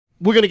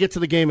we're going to get to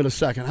the game in a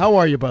second. How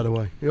are you, by the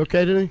way? You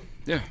okay today?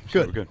 Yeah,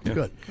 good. Good. Yeah.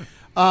 Good.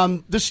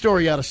 This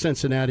story out of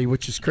Cincinnati,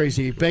 which is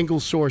crazy. A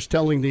Bengals source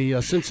telling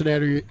the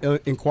Cincinnati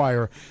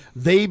Enquirer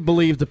they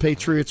believe the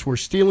Patriots were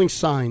stealing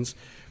signs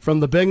from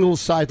the Bengals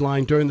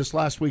sideline during this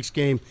last week's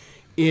game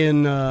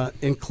in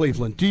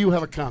Cleveland. Do you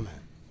have a comment?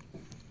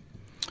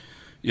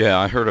 Yeah,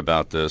 I heard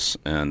about this,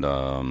 and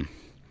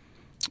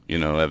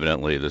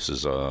evidently this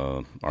is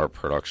our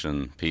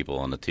production people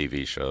on the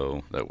TV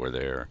show that were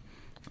there,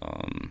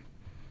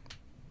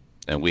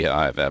 and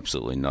I have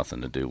absolutely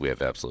nothing to do. We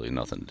have absolutely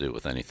nothing to do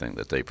with anything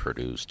that they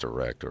produce,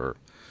 direct, or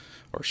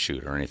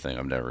shoot or anything.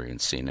 I've never even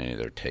seen any of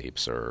their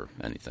tapes or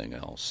anything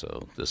else.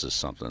 So this is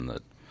something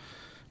that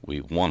we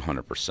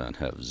 100%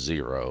 have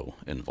zero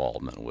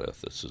involvement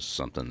with. This is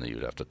something that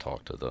you'd have to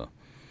talk to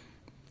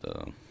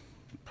the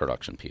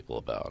production people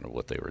about, or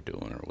what they were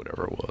doing, or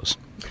whatever it was.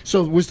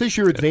 So was this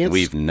your advance?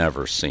 We've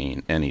never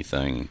seen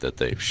anything that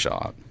they've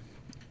shot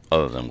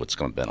other than what's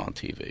been on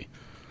TV.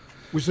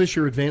 Was this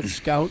your advanced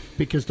scout?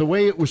 Because the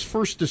way it was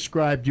first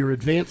described, your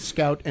advanced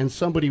scout and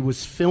somebody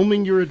was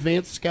filming your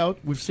advanced scout.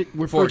 We've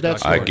heard that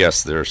story. I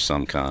guess there's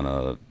some kind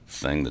of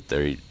thing that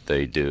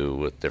they do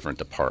with different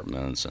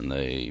departments, and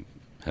they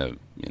have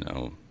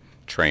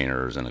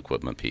trainers and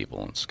equipment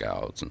people and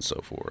scouts and so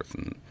forth.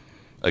 And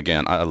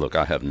again,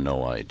 I have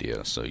no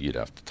idea, so you'd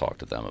have to talk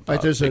to them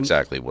about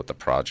exactly what the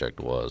project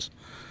was.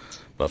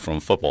 But from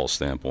a football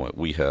standpoint,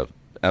 we have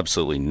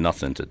absolutely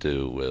nothing to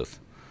do with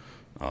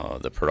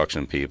the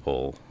production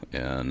people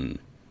and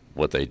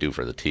what they do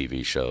for the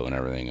TV show and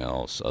everything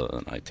else.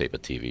 I tape a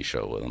TV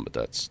show with them,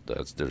 but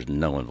there's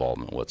no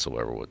involvement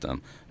whatsoever with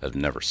them. I've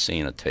never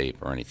seen a tape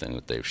or anything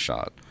that they've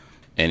shot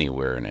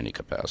anywhere in any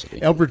capacity.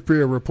 Albert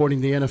Breer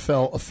reporting the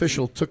NFL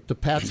official took the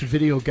Pats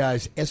video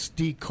guy's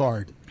SD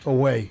card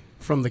away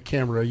from the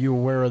camera. Are you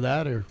aware of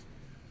that? Or?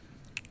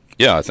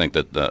 Yeah, I think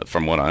that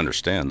from what I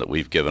understand, that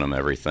we've given them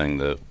everything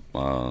that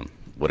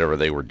whatever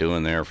they were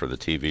doing there for the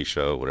TV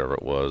show, whatever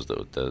it was,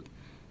 that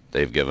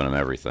they've given them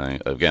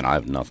everything. Again, I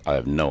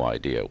have no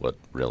idea what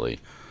really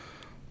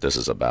this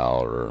is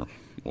about,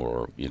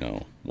 or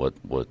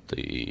what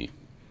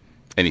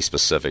any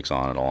specifics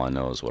on it. All I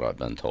know is what I've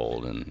been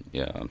told, and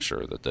yeah, I'm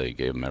sure that they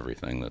gave them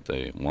everything that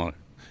they wanted.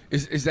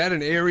 Is that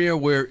an area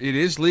where it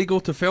is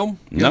legal to film?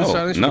 No,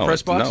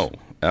 press box? No,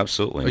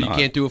 absolutely not. You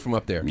can't do it from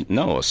up there?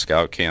 No, a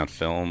scout can't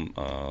film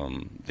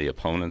the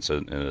opponents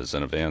as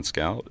an advanced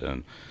scout,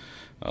 and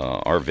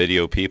our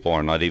video people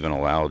are not even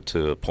allowed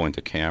to point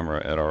the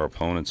camera at our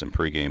opponents in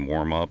pregame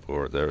warm-up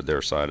or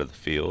their side of the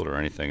field or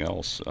anything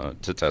else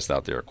to test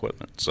out their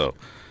equipment. So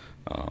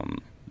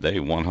they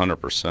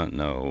 100%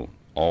 know.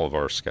 All of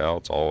our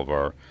scouts, all of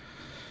our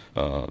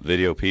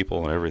video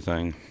people and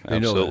everything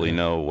absolutely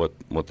know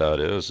what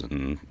that is.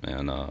 And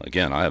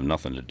again, I have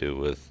nothing to do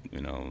with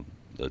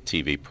the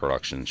TV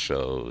production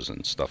shows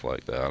and stuff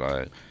like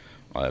that.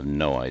 I have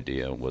no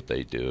idea what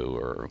they do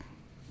or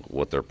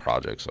what their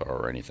projects are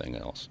or anything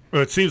else.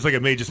 Well, it seems like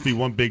it may just be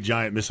one big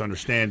giant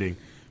misunderstanding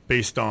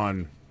based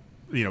on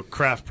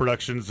Kraft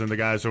Productions and the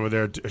guys over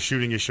there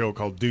shooting a show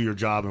called Do Your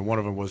Job, and one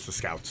of them was the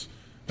scouts.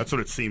 That's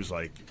what it seems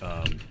like,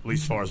 at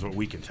least as far as what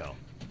we can tell.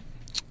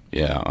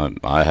 Yeah,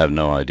 I have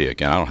no idea.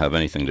 Again, I don't have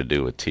anything to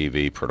do with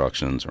TV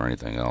productions or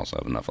anything else. I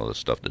have enough other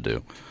stuff to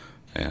do.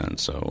 And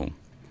so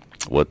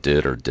what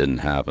did or didn't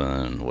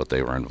happen, what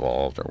they were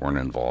involved or weren't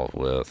involved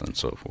with, and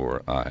so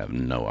forth, I have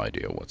no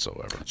idea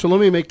whatsoever. So let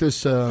me make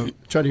this,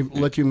 try to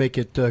let you make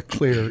it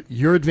clear.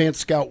 Your advanced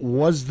scout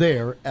was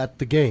there at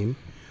the game,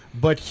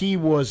 but he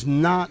was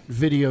not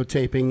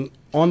videotaping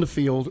on the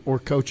field or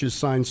coaches'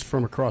 signs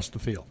from across the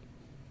field.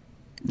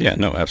 Yeah,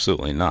 no,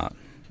 absolutely not.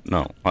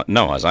 No,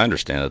 as I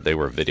understand it, they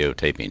were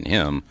videotaping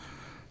him,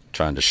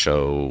 trying to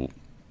show,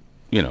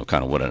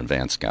 kind of what an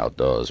advanced scout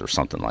does or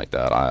something like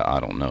that. I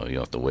don't know.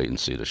 You'll have to wait and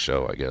see the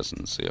show, I guess,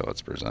 and see how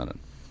it's presented.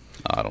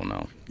 I don't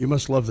know. You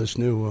must love this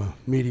new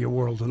media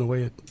world and the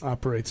way it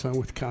operates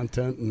with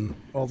content and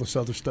all this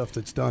other stuff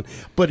that's done.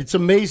 But it's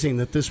amazing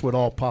that this would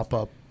all pop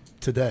up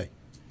today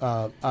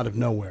out of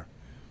nowhere.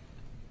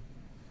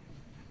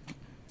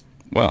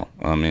 Well,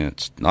 I mean,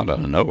 it's not out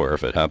of nowhere.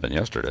 If it happened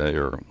yesterday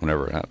or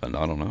whenever it happened,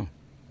 I don't know.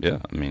 Yeah,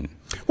 I mean.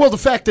 Well, the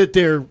fact that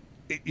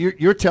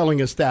you're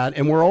telling us that,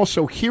 and we're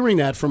also hearing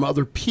that from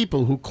other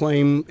people who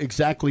claim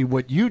exactly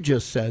what you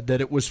just said, that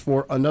it was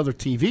for another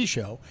TV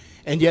show,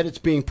 and yet it's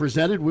being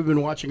presented. We've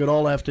been watching it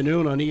all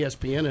afternoon on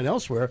ESPN and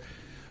elsewhere,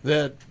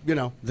 that,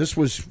 this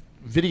was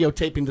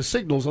videotaping the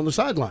signals on the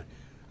sideline.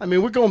 I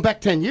mean, we're going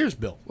back 10 years,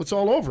 Bill. It's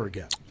all over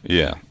again.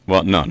 Yeah.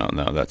 Well, no.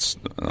 That's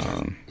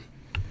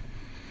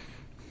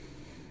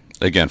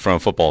again, from a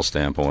football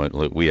standpoint,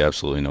 we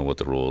absolutely know what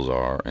the rules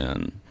are,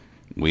 and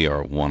we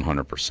are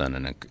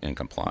 100% in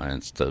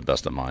compliance, to the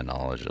best of my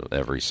knowledge, of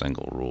every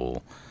single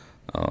rule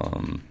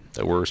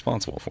that we're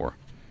responsible for.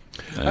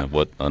 And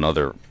what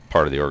another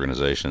part of the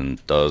organization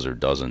does or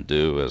doesn't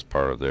do as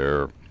part of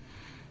their,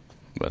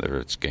 whether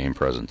it's game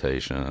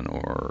presentation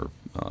or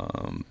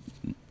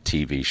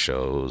TV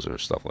shows or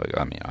stuff like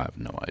that, I mean, I have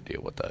no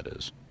idea what that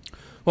is.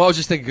 Well, I was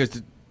just thinking,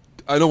 because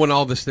I know when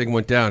all this thing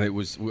went down, it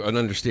was an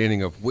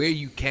understanding of where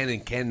you can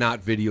and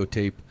cannot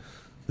videotape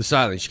the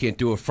sidelines. You can't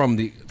do it from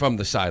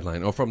the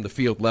sideline or from the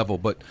field level.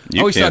 But I You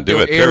always can't thought there do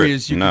were it, period.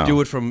 areas you No. could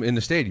do it from in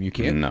the stadium. You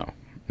can't? No.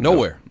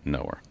 Nowhere?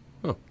 Nowhere.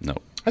 Huh. No.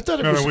 I thought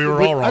it No, was. we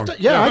were all wrong.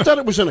 I thought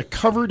it was in a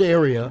covered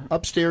area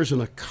upstairs.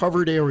 In a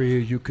covered area,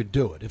 you could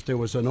do it if there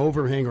was an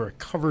overhang or a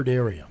covered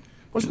area.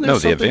 Wasn't there No,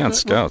 the something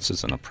advanced that way? scouts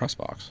is in a press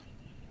box.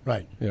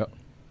 Right. Yeah.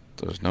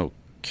 There's no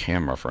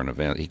camera for an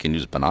advance. He can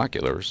use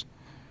binoculars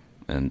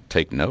and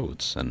take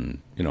notes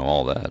and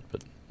all that,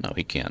 but no,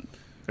 he can't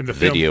And the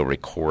video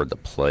record the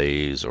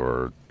plays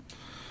or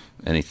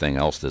anything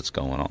else that's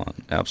going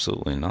on.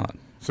 Absolutely not.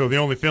 So the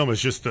only film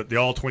is just the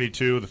all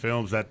 22, the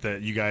films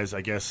that you guys,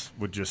 I guess,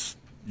 would just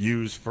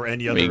use for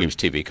any I other. mean, you can use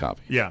TV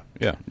copy. Yeah.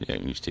 Yeah, you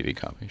can use TV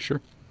copy.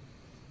 Sure.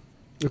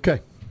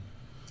 Okay.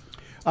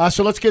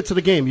 So let's get to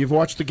the game. You've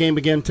watched the game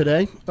again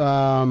today.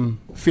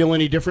 Feel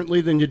any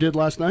differently than you did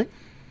last night?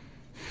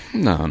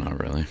 No, not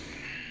really.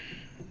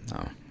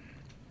 No.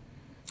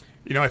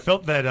 I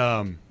felt that,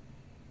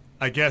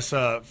 I guess,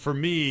 for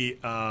me,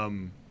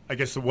 I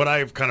guess what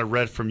I've kind of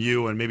read from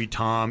you and maybe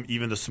Tom,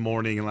 even this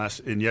morning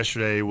and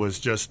yesterday, was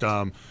just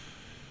the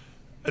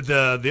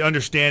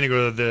understanding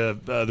or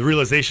the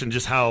realization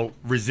just how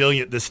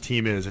resilient this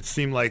team is. It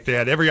seemed like they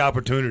had every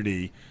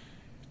opportunity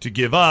to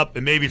give up,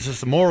 and maybe it's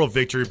just a moral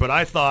victory, but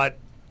I thought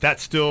that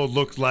still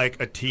looked like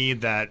a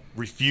team that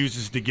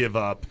refuses to give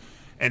up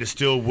and is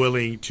still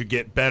willing to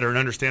get better and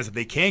understands that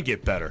they can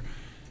get better.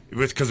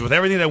 Because with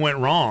everything that went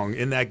wrong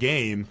in that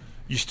game,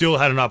 you still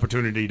had an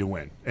opportunity to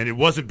win. And it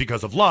wasn't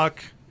because of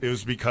luck. It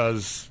was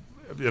because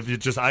of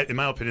in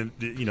my opinion,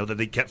 that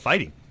they kept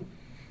fighting.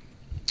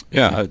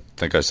 Yeah, I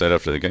think I said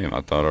after the game,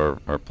 I thought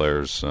our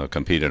players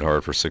competed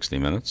hard for 60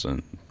 minutes.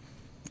 And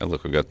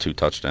look, we got 2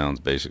 touchdowns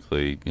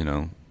basically,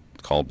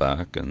 called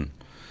back and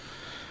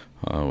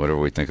whatever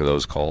we think of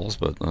those calls.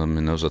 But, I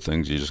mean, those are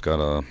things you just got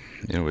to,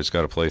 we just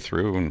got to play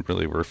through. And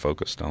really we're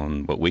focused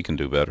on what we can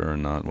do better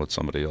and not what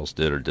somebody else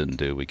did or didn't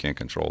do. We can't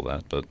control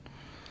that. But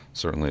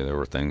certainly there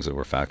were things that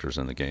were factors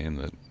in the game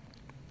that,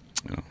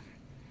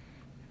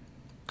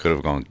 could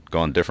have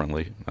gone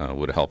differently.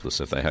 Would have helped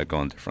us if they had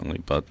gone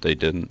differently, but they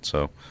didn't.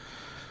 So,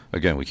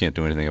 again, we can't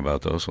do anything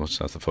about those. So let's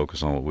have to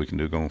focus on what we can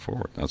do going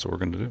forward. That's what we're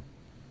going to do.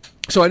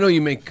 So I know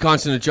you make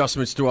constant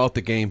adjustments throughout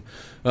the game,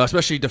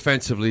 especially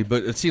defensively,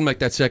 but it seemed like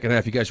that second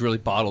half you guys really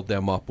bottled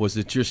them up. Was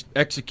it just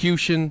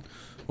execution?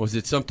 Was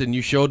it something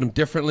you showed them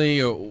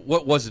differently? Or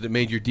what was it that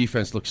made your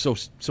defense look so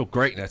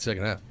great in that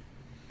second half?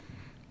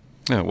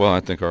 Yeah, well,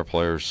 I think our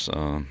players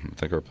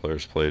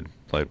played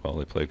well.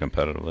 They played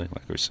competitively,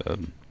 like we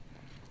said.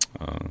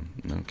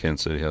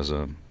 Kansas City has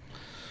a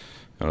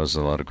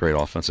lot of great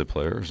offensive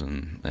players,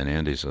 and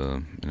Andy's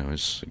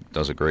he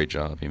does a great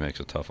job. He makes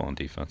it tough on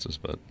defenses,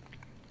 but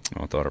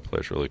I thought our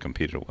players really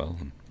competed well,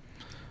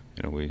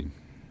 and we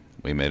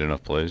made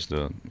enough plays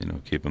to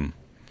keep them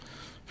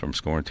from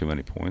scoring too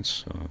many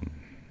points.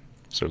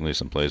 Certainly,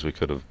 some plays we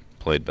could have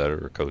played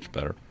better or coached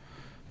better,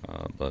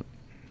 but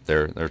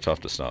they're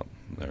tough to stop.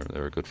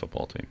 They're a good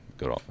football team,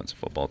 good offensive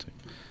football team,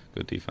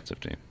 good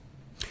defensive team.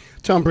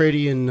 Tom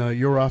Brady and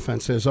your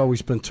offense has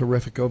always been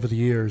terrific over the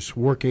years,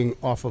 working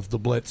off of the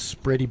blitz.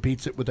 Brady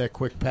beats it with that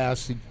quick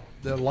pass.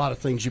 There are a lot of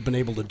things you've been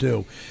able to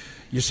do.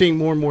 You're seeing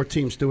more and more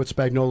teams do it.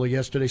 Spagnuolo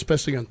yesterday,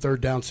 especially on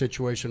third down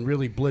situation,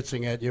 really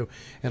blitzing at you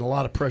and a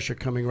lot of pressure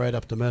coming right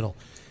up the middle.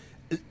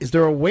 Is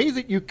there a way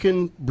that you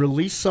can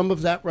release some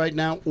of that right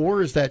now,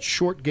 or is that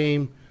short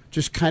game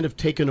just kind of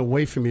taken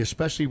away from you,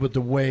 especially with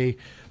the way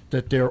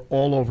that they're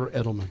all over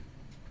Edelman?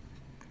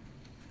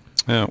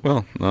 Yeah,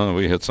 well, no,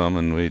 we hit some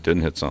and we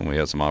didn't hit some. We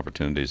had some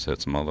opportunities to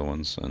hit some other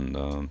ones,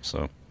 and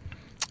so,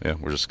 yeah,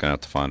 we're just going to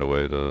have to find a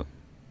way to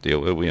deal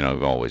with it. We've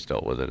always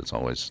dealt with it. It's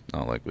always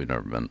not like we've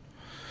never been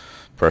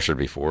pressured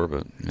before,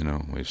 but,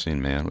 we've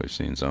seen man, we've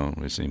seen zone,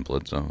 we've seen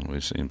blitz zone,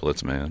 we've seen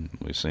blitz man,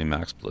 we've seen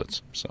max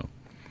blitz. So,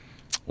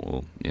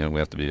 we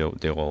have to be able to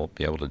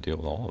deal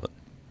with all of it.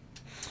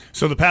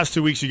 So the past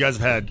 2 weeks, you guys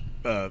have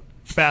had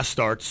fast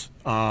starts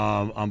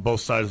on both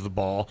sides of the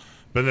ball,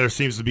 but there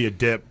seems to be a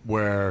dip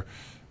where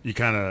you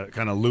kind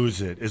of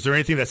lose it. Is there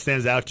anything that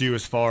stands out to you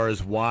as far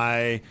as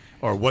why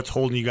or what's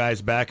holding you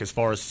guys back as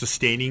far as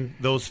sustaining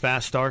those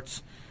fast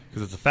starts?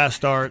 Because it's a fast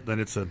start, then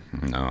it's a...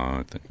 No,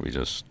 I think we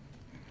just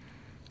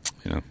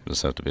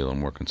have to be a little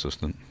more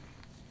consistent.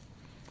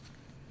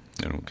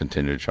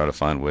 Continue to try to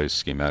find ways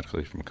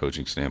schematically from a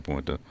coaching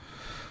standpoint to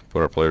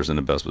put our players in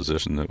the best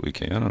position that we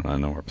can, and I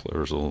know our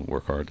players will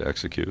work hard to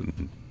execute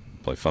and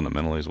play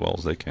fundamentally as well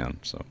as they can.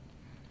 So,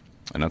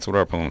 and that's what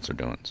our opponents are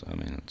doing. So, I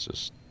mean,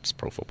 it's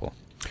pro football.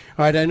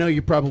 All right, I know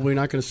you're probably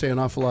not going to say an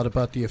awful lot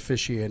about the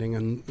officiating,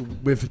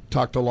 and we've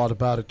talked a lot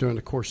about it during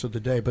the course of the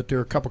day, but there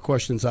are a couple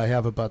questions I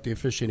have about the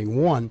officiating.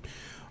 One,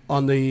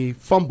 on the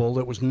fumble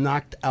that was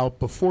knocked out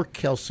before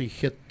Kelsey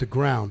hit the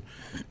ground,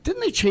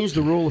 didn't they change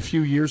the rule a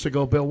few years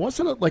ago, Bill?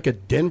 Wasn't it like a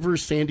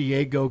Denver-San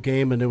Diego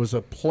game, and there was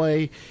a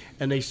play,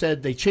 and they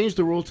said they changed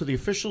the rule to the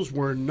officials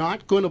were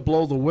not going to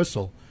blow the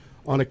whistle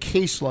on a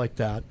case like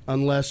that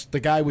unless the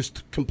guy was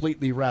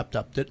completely wrapped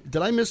up. Did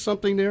I miss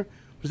something there?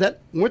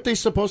 Weren't they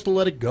supposed to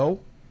let it go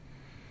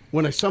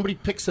when somebody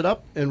picks it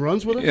up and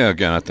runs with it? Yeah,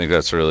 again, I think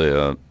that's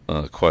really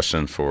a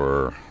question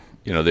for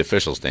the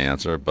officials to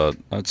answer. But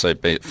I'd say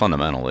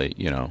fundamentally,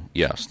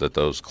 yes, that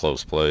those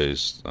close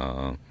plays,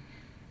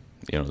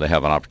 they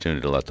have an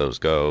opportunity to let those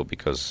go,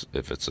 because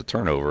if it's a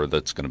turnover,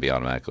 that's going to be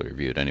automatically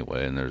reviewed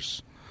anyway, and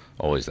there's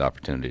always the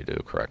opportunity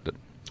to correct it.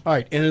 All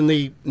right, and in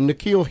the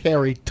N'Keal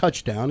Harry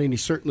touchdown, and he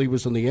certainly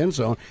was in the end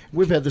zone,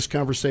 we've had this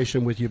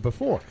conversation with you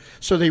before.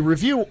 So they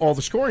review all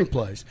the scoring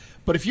plays.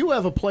 But if you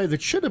have a play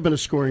that should have been a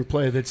scoring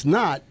play that's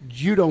not,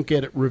 you don't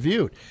get it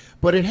reviewed.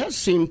 But it has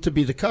seemed to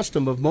be the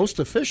custom of most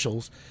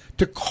officials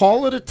to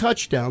call it a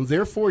touchdown.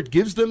 Therefore, it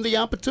gives them the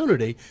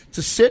opportunity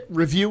to sit,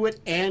 review it,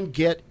 and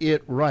get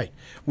it right.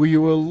 Were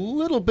you a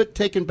little bit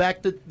taken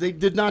back that they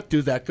did not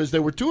do that? Because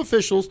there were two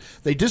officials.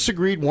 They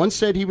disagreed. One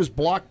said he was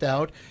blocked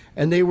out,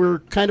 and they were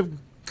kind of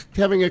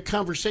having a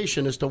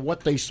conversation as to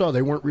what they saw.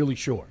 They weren't really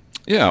sure.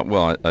 Yeah,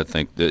 well, I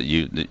think that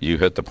you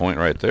hit the point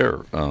right there,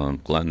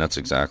 Glenn. That's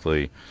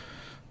exactly.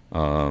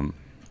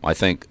 I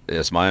think,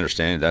 it's my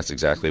understanding, that's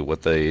exactly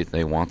what they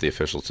want the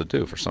officials to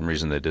do. For some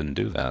reason, they didn't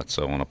do that.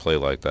 So on a play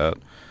like that,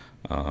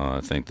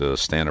 I think the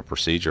standard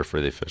procedure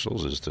for the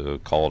officials is to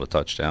call it a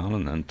touchdown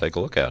and then take a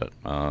look at it.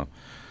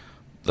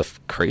 The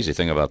crazy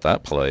thing about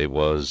that play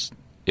was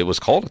it was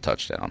called a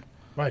touchdown.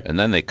 Right. And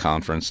then they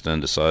conferenced and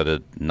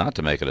decided not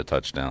to make it a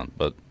touchdown.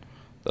 But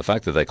the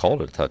fact that they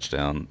called it a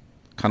touchdown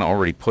kind of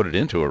already put it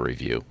into a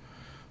review.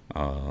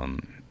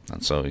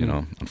 And so,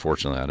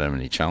 unfortunately, I didn't have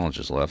any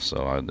challenges left,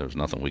 so there was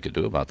nothing we could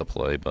do about the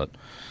play. But,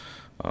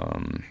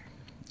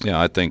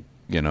 I think,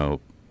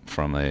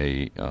 from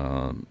a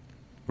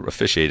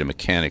officiating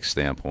mechanics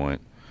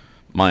standpoint,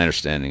 my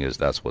understanding is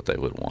that's what they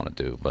would want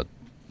to do. But,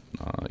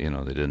 they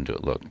didn't do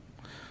it. Look,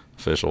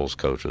 officials,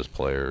 coaches,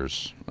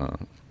 players,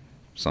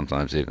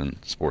 sometimes even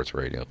sports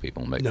radio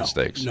people make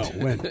mistakes. No,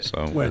 when?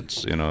 So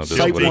it's,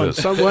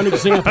 Cite one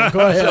example. Go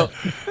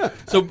ahead.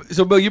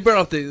 So Bill, you brought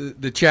up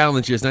the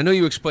challenges, and I know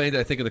you explained it,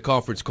 I think, in the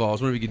conference call. I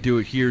was wondering if you could do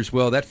it here as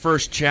well. That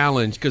first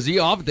challenge, because they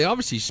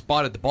obviously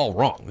spotted the ball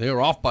wrong. They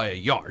were off by a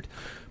yard.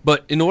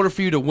 But in order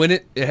for you to win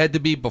it, it had to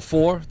be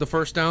before the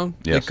first down?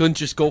 Yes. They couldn't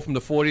just go from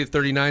the 40 to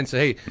 39 and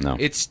say, hey, No.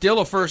 It's still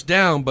a first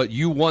down, but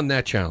you won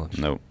that challenge.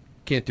 No.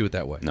 Can't do it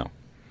that way.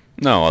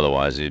 No,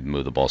 otherwise you'd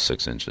move the ball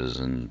 6 inches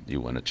and you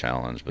win a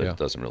challenge, but Yeah. it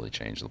doesn't really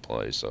change the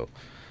play. So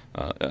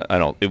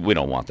we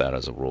don't want that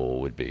as a rule.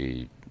 It would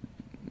be,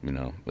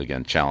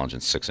 again, challenging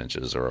 6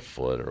 inches or a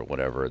foot or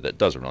whatever. That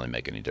doesn't really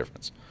make any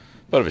difference.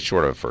 But if it's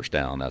short of a first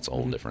down, that's a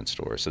whole different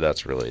story. So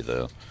that's really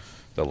the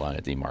line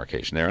of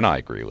demarcation there, and I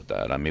agree with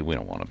that. I mean, we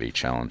don't want to be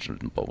challenged with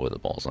the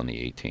balls on the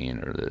 18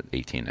 or the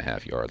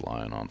 18.5-yard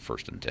line on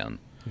 1st and 10.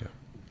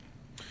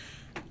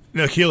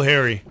 N'Keal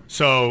Harry,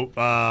 so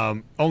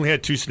only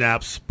had 2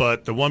 snaps,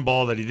 but the one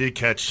ball that he did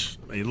catch,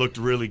 he looked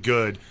really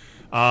good.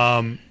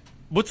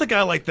 What's a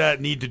guy like that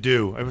need to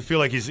do? I feel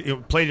like he's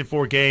played in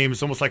 4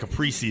 games, almost like a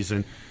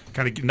preseason,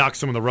 kind of knocked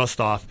some of the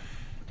rust off.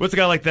 What's a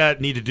guy like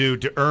that need to do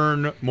to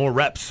earn more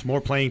reps,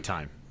 more playing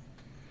time?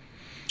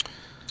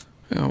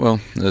 Yeah, well,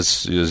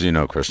 as you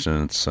know,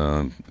 Christian, it's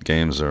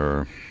games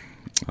are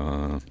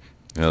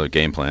the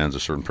game plans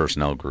of certain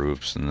personnel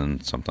groups, and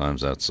then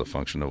sometimes that's a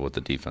function of what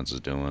the defense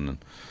is doing and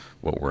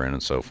what we're in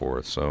and so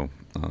forth. So,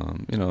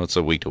 it's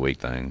a week-to-week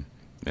thing.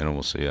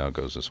 We'll see how it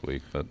goes this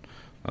week. But,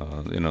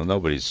 we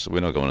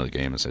don't go into the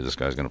game and say this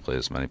guy's going to play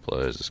this many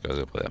plays, this guy's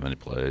going to play that many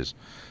plays.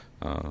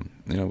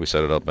 We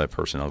set it up by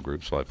personnel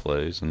groups, by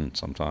plays, and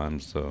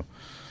sometimes the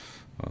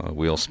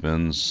wheel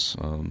spins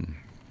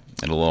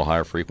at a little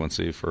higher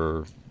frequency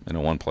for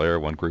one player,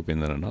 one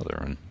grouping than another.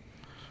 And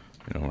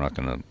we're not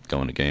going to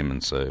go in a game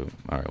and say,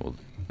 all right, well,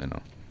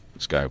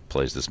 this guy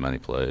plays this many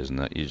plays, and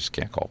that you just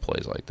can't call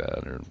plays like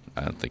that. Or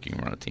I don't think you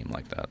can run a team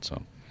like that.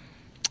 So,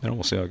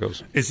 we'll see how it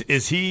goes.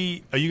 Is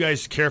he? Are you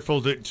guys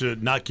careful to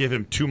not give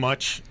him too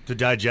much to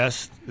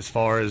digest as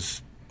far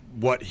as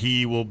what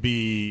he will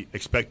be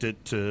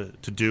expected to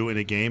do in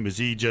a game? Is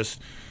he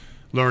just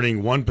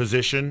learning one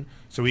position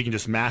so he can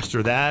just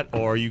master that,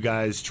 or are you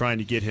guys trying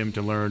to get him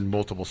to learn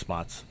multiple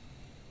spots?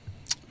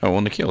 Oh,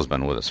 well, N'Keal's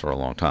been with us for a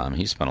long time.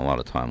 He spent a lot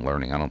of time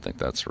learning. I don't think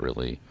that's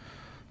really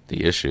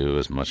the issue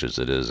as much as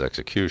it is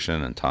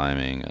execution and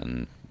timing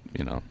and,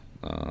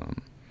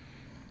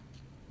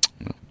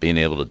 being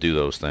able to do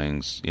those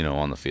things,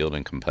 on the field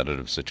in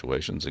competitive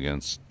situations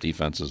against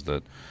defenses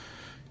that,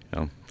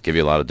 give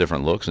you a lot of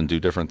different looks and do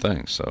different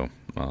things. So,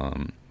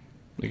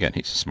 again,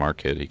 he's a smart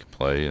kid. He can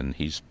play, and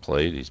he's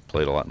played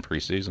a lot in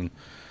preseason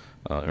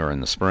or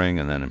in the spring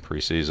and then in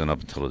preseason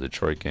up until the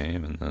Detroit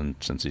game and then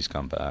since he's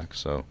come back.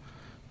 So,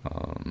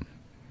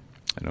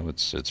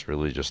 it's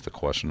really just a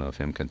question of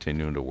him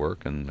continuing to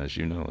work. And as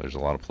you know, there's a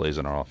lot of plays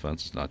in our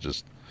offense. It's not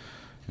just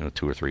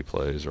 2 or 3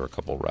 plays or a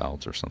couple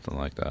routes or something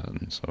like that.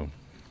 And so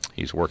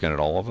he's working at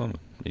all of them.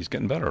 He's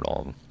getting better at all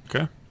of them.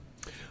 Okay.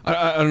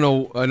 I don't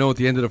know. I know at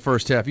the end of the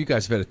first half, you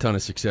guys have had a ton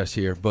of success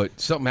here, but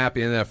something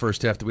happened in that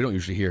first half that we don't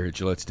usually hear at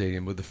Gillette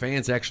Stadium. But the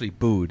fans actually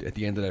booed at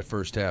the end of that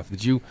first half.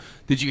 Did you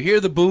hear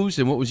the boos,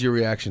 and what was your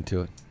reaction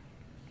to it?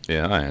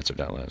 Yeah, I answered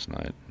that last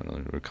night.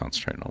 We're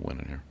concentrating on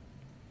winning here.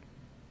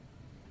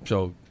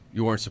 So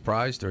you weren't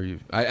surprised, or you?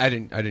 I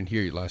didn't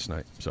hear you last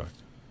night. Sorry.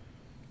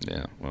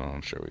 Yeah, well,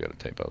 I'm sure we got a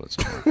tape of it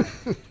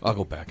somewhere. I'll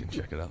go back and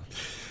check it out.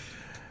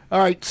 All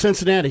right,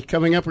 Cincinnati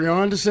coming up. We're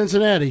on to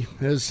Cincinnati,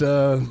 as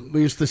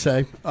we used to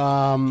say.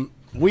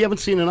 We haven't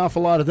seen an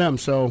awful lot of them.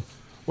 So,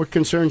 what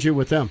concerns you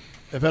with them?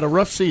 They've had a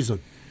rough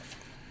season.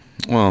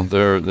 Well,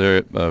 they're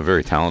a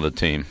very talented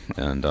team,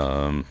 and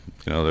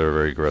they're a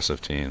very aggressive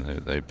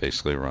team. They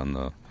basically run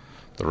the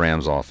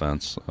Rams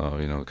offense.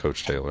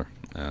 Coach Taylor,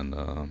 and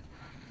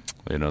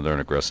they're an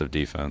aggressive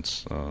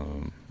defense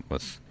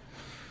with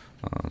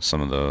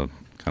some of the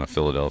kind of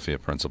Philadelphia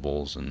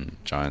principles and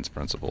Giants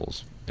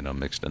principles,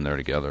 mixed in there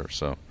together.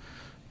 So,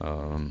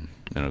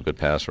 good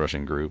pass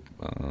rushing group,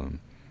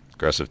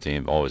 aggressive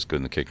team, always good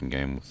in the kicking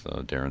game with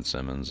Darren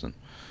Simmons, and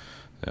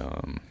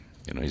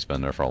he's been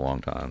there for a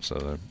long time.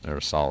 So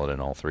they're solid in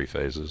all three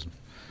phases.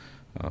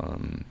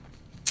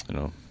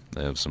 They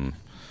have some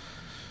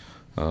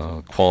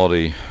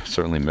quality.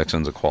 Certainly,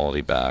 Mixon's a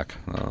quality back.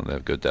 They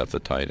have good depth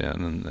at tight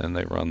end, and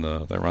they run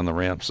the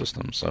ramp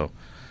system. So.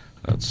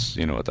 That's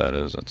what that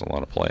is. That's a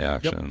lot of play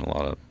action, a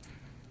lot of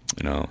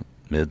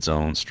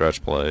mid-zone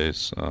stretch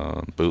plays,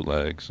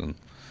 bootlegs, and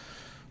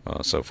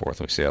so forth.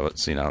 We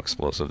seen how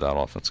explosive that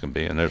offense can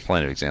be, and there's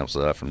plenty of examples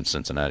of that from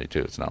Cincinnati too.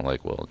 It's not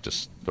like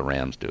just the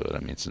Rams do it. I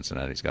mean,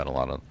 Cincinnati's got a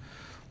lot of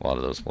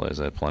those plays.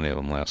 They had plenty of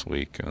them last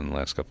week and the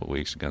last couple of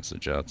weeks against the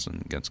Jets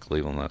and against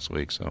Cleveland last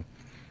week. So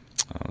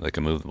they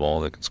can move the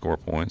ball, they can score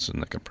points,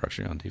 and they can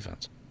pressure you on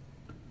defense.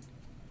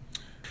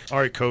 All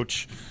right,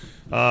 Coach.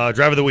 Drive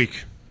of the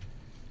week.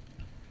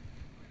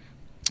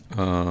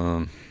 It's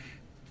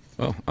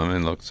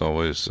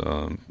always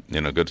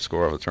good to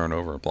score off a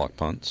turnover, a block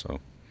punt. So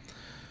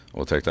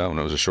we'll take that one.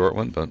 It was a short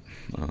one, but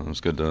it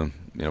was good to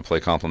play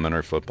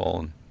complementary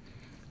football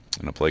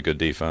and play good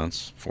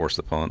defense, force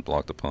the punt,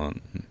 block the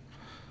punt, and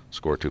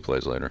score 2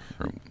 plays later.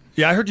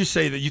 Yeah, I heard you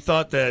say that you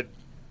thought that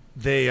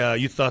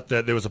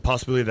there was a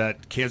possibility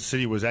that Kansas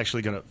City was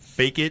actually going to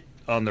fake it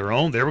on their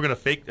own. They were going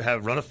to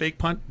run a fake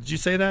punt. Did you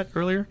say that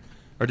earlier,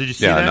 or did you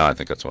say that? Yeah, no, I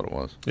think that's what it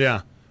was.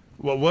 Yeah.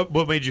 Well,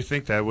 what made you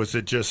think that? Was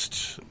it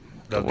just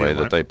the way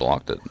that they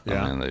blocked it?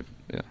 Yeah.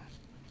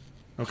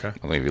 Okay. I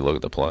think if you look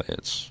at the play,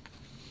 it's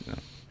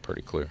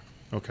pretty clear.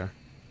 Okay.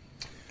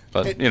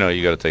 But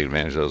you got to take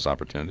advantage of those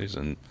opportunities,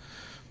 and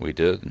we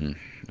did. And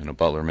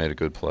Butler made a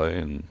good play,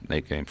 and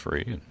Nate came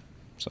free. And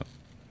so.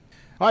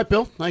 All right,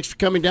 Bill. Thanks for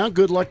coming down.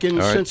 Good luck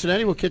in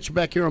Cincinnati. We'll catch you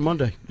back here on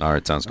Monday. All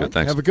right, sounds good.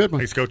 Thanks. Have a good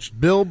one. Thanks, Coach.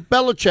 Bill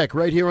Belichick,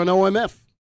 right here on OMF.